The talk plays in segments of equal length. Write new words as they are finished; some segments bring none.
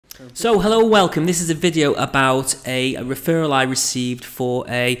So hello, welcome. This is a video about a referral I received for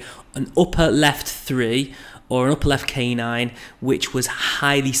an upper left 3 or an upper left canine which was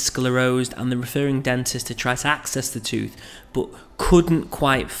highly sclerosed, and the referring dentist to try to access the tooth but couldn't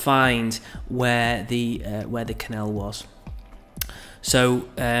quite find where the canal was. So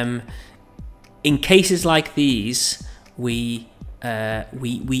in cases like these, we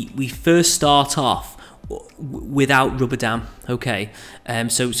first start off without rubber dam. Okay,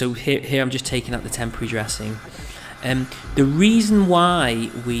 so here I'm just taking out the temporary dressing. The reason why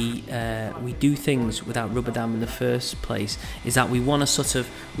we do things without rubber dam in the first place is that we want to sort of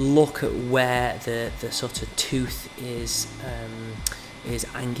look at where the sort of tooth is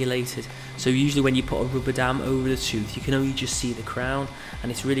angulated. So usually when you put a rubber dam over the tooth, you can only just see the crown,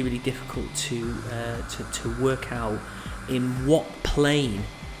 and it's really difficult to work out in what plane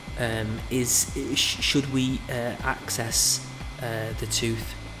should we access the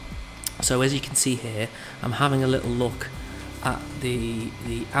tooth. So as you can see here, I'm having a little look at the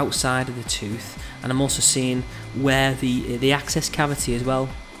outside of the tooth, and I'm also seeing where the access cavity as well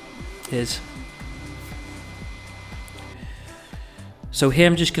is. So here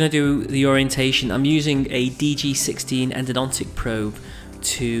I'm just going to do the orientation. I'm using a DG16 endodontic probe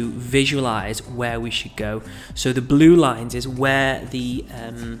to visualize where we should go. So the blue lines is where the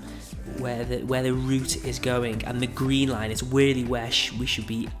root is going, and the green line is really where we should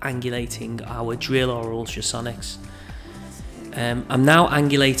be angulating our drill or ultrasonics. I'm now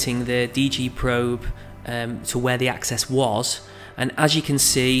angulating the DG probe to where the access was, and as you can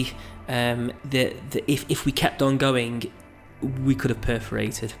see, if we kept on going, we could have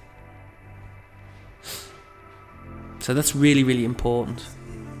perforated. So that's really important.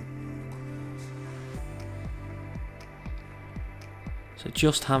 So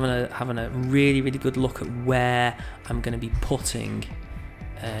just having a really good look at where I'm going to be putting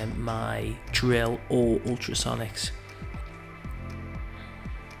my drill or ultrasonics.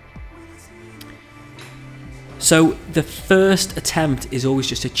 So the first attempt is always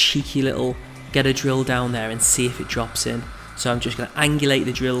just a cheeky little get a drill down there and see if it drops in. So I'm just going to angulate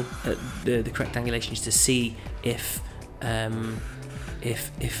the drill at the correct angulation just to see if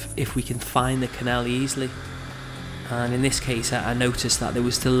we can find the canal easily. And in this case, I noticed that there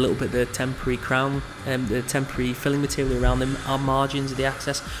was still a little bit of the temporary crown, the temporary filling material around our margins of the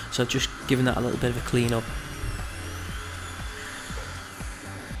access. So I've just given that a little bit of a clean up.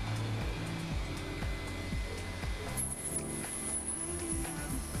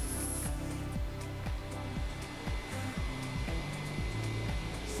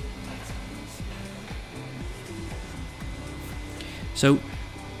 So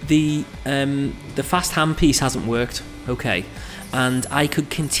the fast handpiece hasn't worked, okay, and I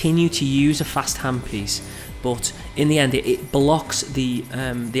could continue to use a fast handpiece, but in the end it blocks the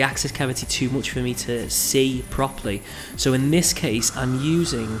access cavity too much for me to see properly. So in this case, I'm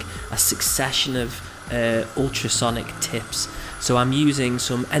using a succession of ultrasonic tips. So I'm using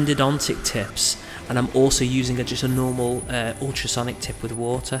some endodontic tips, and I'm also using just a normal ultrasonic tip with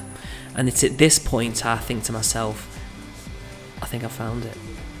water. And it's at this point I think to myself, I think I found it.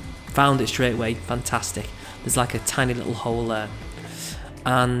 Found it straight away. Fantastic. There's like a tiny little hole there,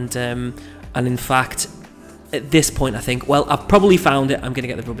 and in fact, at this point, I think, well, I've probably found it. I'm going to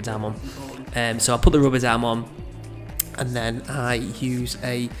get the rubber dam on. So I put the rubber dam on, and then I use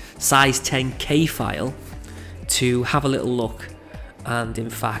a size 10K file to have a little look. And in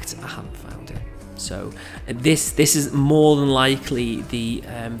fact, I haven't found it. So this is more than likely the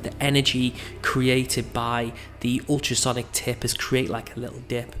energy created by the ultrasonic tip has created like a little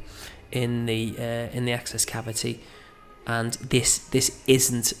dip in the access cavity, and this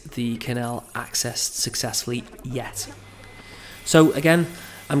isn't the canal accessed successfully yet. So again,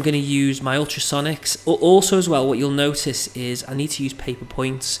 I'm going to use my ultrasonics. Also as well, what you'll notice is I need to use paper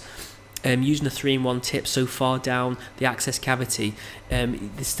points. Using a 3-in-1 tip so far down the access cavity,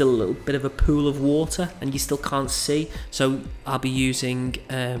 there's still a little bit of a pool of water and you still can't see, so I'll be using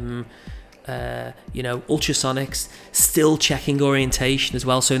ultrasonics, still checking orientation as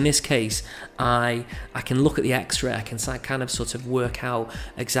well. So in this case, I can look at the x-ray, I can kind of sort of work out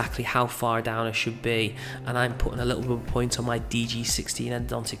exactly how far down I should be, and I'm putting a little rubber point on my DG16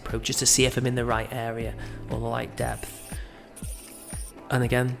 endodontic probe just to see if I'm in the right area or the right depth. And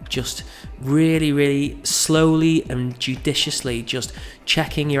again, just really slowly and judiciously just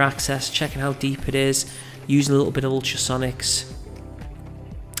checking your access, checking how deep it is, using a little bit of ultrasonics.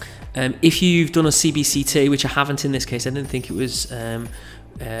 If you've done a CBCT, which I haven't in this case, I didn't think it was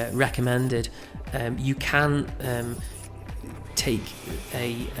recommended, you can take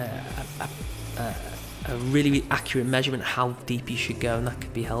a really accurate measurement how deep you should go, and that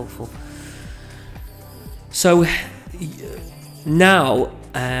could be helpful. So now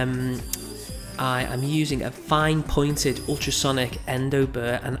I am using a fine pointed ultrasonic endo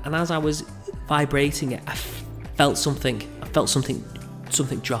burr, and as I was vibrating it, I felt something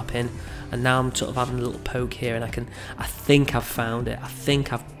drop in, and now I'm sort of having a little poke here, and I think I've found it. I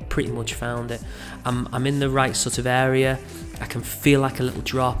think I've pretty much found it. I'm in the right sort of area. I can feel like a little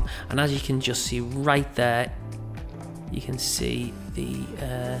drop, and as you can just see right there, you can see the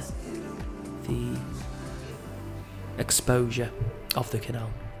exposure of the canal.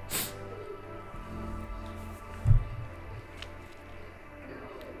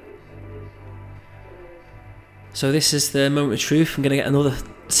 So this is the moment of truth. I'm going to get another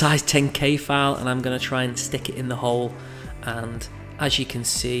size 10K file, and I'm going to try and stick it in the hole. And as you can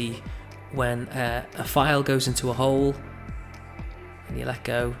see, when a file goes into a hole and you let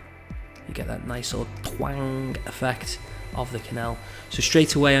go, you get that nice sort of twang effect of the canal. So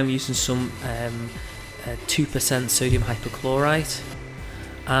straight away I'm using some 2% sodium hypochlorite,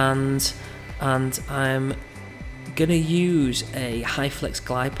 and I'm gonna use a Hyflex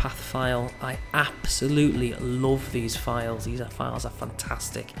glide path file. I absolutely love these files. These files are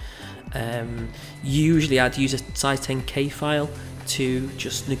fantastic. Usually I'd use a size 10K file to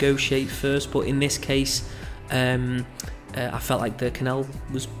just negotiate first, but in this case I felt like the canal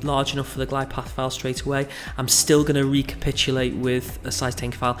was large enough for the glide path file straight away. I'm still going to recapitulate with a size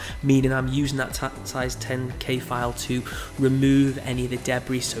 10K file, meaning I'm using that size 10K file to remove any of the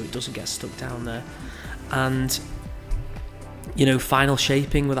debris so it doesn't get stuck down there. And you know, final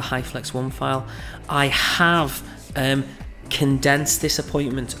shaping with a Hyflex OneFil. I have condensed this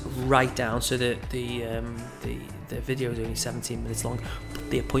appointment right down so that the video is only 17 minutes long, but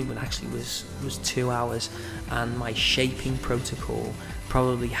the appointment actually was 2 hours, and my shaping protocol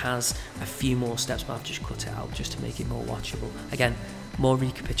probably has a few more steps, but I've just cut it out just to make it more watchable. Again, more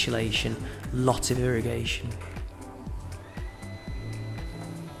recapitulation, lots of irrigation.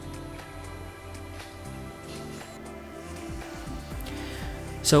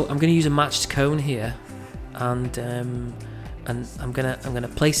 So I'm going to use a matched cone here, and I'm gonna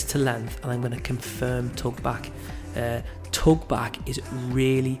place it to length, and I'm going to confirm tugback. Tugback is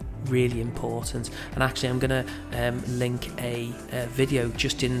really important, and actually I'm going to link a video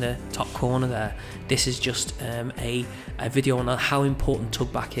just in the top corner there. This is just a video on how important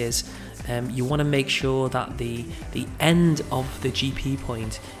tugback is. You want to make sure that the end of the GP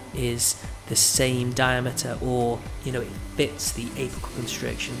point is the same diameter, or you know, it fits the apical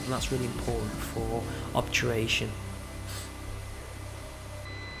constriction, and that's really important for obturation.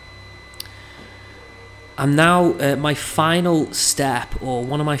 And now my final step, or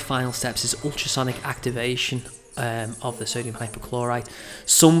one of my final steps, is ultrasonic activation of the sodium hypochlorite.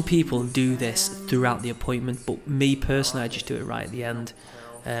 Some people do this throughout the appointment, but me personally, I just do it right at the end.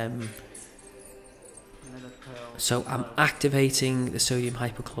 So I'm activating the sodium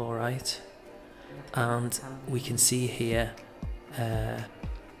hypochlorite, and we can see here the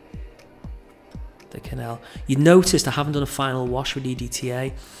canal. You noticed I haven't done a final wash with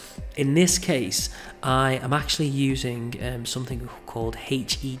EDTA. In this case, I am actually using something called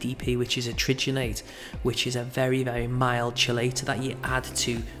HEDP, which is a trigonate, which is a very mild chelator that you add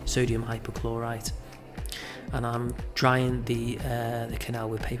to sodium hypochlorite. And I'm drying the canal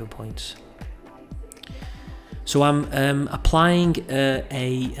with paper points. So I'm applying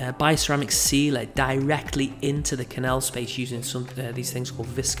a bioceramic sealer directly into the canal space using these things called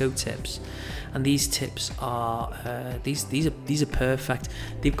ViscoTips, and these tips are these are perfect.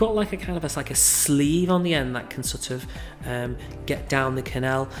 They've got like a kind of like a sleeve on the end that can sort of get down the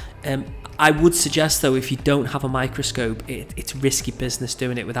canal. I would suggest though, if you don't have a microscope, it's risky business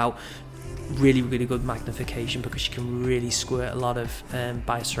doing it without really good magnification, because you can really squirt a lot of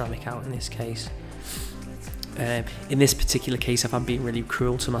bioceramic out in this case. In this particular case, if I'm being really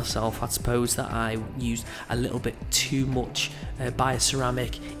cruel to myself, I suppose that I used a little bit too much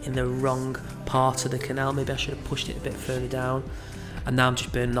bioceramic in the wrong part of the canal. Maybe I should have pushed it a bit further down. And now I'm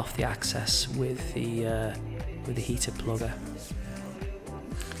just burning off the excess with the heated plugger.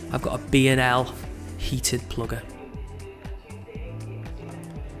 I've got a B&L heated plugger.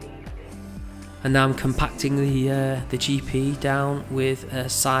 And now I'm compacting the GP down with a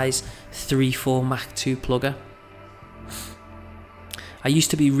size 3/4 Mach 2 plugger. I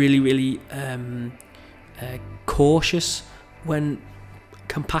used to be really cautious when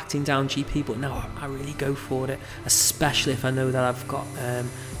compacting down GP, but now I really go for it, especially if I know that I've got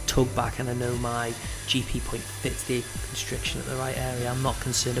tugback and I know my GP point fits the constriction at the right area. I'm not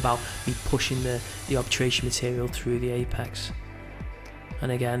concerned about me pushing the obturation material through the apex.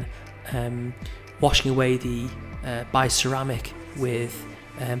 And again, washing away the bioceramic with,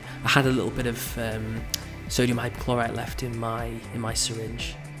 I had a little bit of sodium hypochlorite left in my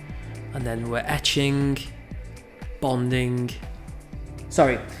syringe, and then we're etching, bonding.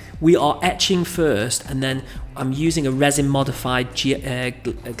 Sorry, we are etching first, and then I'm using a resin modified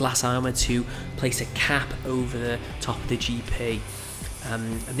glass iomer to place a cap over the top of the GP.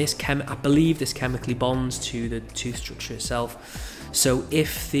 And this I believe this chemically bonds to the tooth structure itself. So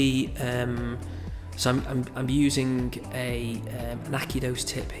if the I'm using an AccuDose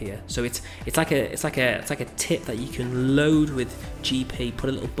tip here. So it's like a tip that you can load with GP, put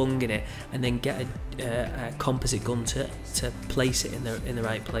a little bung in it, and then get a composite gun to place it in the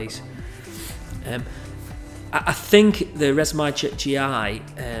right place. I think the resin-modified GI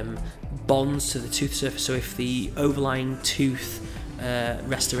bonds to the tooth surface. So if the overlying tooth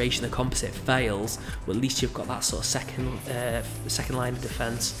restoration, the composite, fails, well, at least you've got that sort of second line of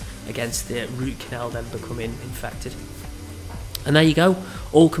defense against the root canal then becoming infected. And there you go,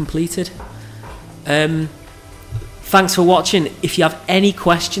 all completed. Thanks for watching. If you have any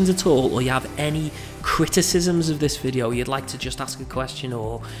questions at all, or you have any criticisms of this video, you'd like to just ask a question,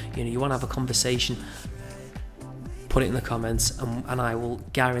 or you want to have a conversation, put it in the comments, and I will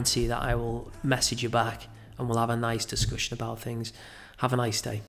guarantee that I will message you back, and we'll have a nice discussion about things. Have a nice day.